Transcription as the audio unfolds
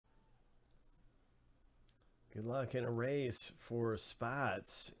Good luck in a race for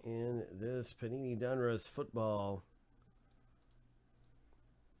spots in this Panini Donruss football.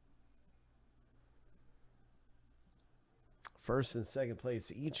 First and second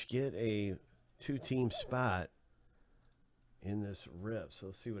place each get a two-team spot in this rip. So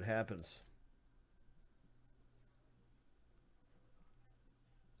let's see what happens.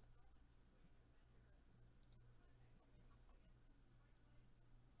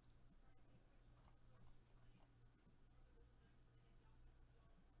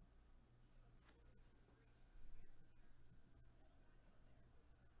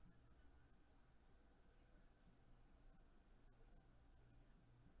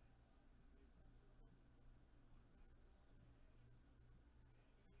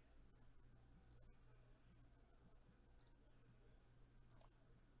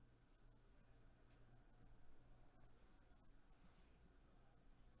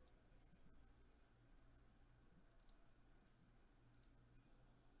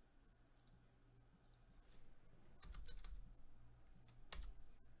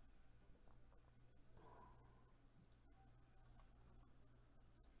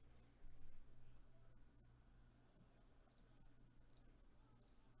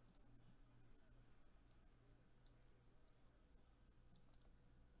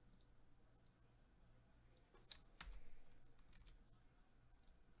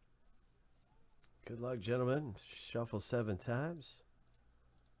 Good luck, gentlemen. Shuffle 7 times.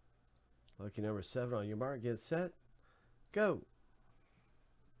 Lucky number 7 on your mark. Get set. Go.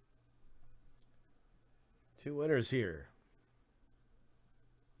 2 winners here.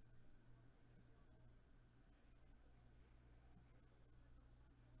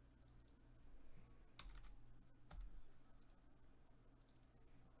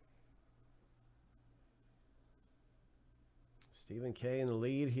 Stephen K in the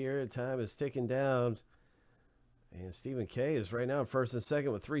lead here. Time is ticking down. And Stephen K is right now first and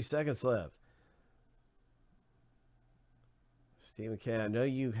second with 3 seconds left. Stephen K, I know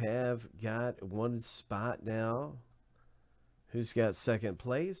you have got one spot now. Who's got second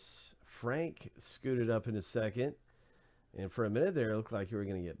place? Frank scooted up into second. And for a minute there, it looked like you were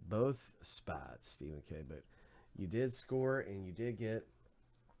going to get both spots, Stephen K. But you did score, and you did get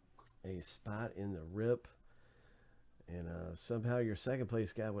a spot in the rip. And somehow your second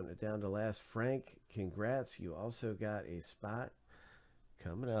place guy went down to last. Frank, congrats. You also got a spot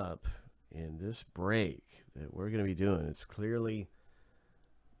coming up in this break that we're going to be doing. It's clearly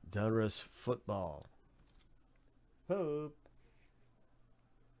Donruss football. Hope.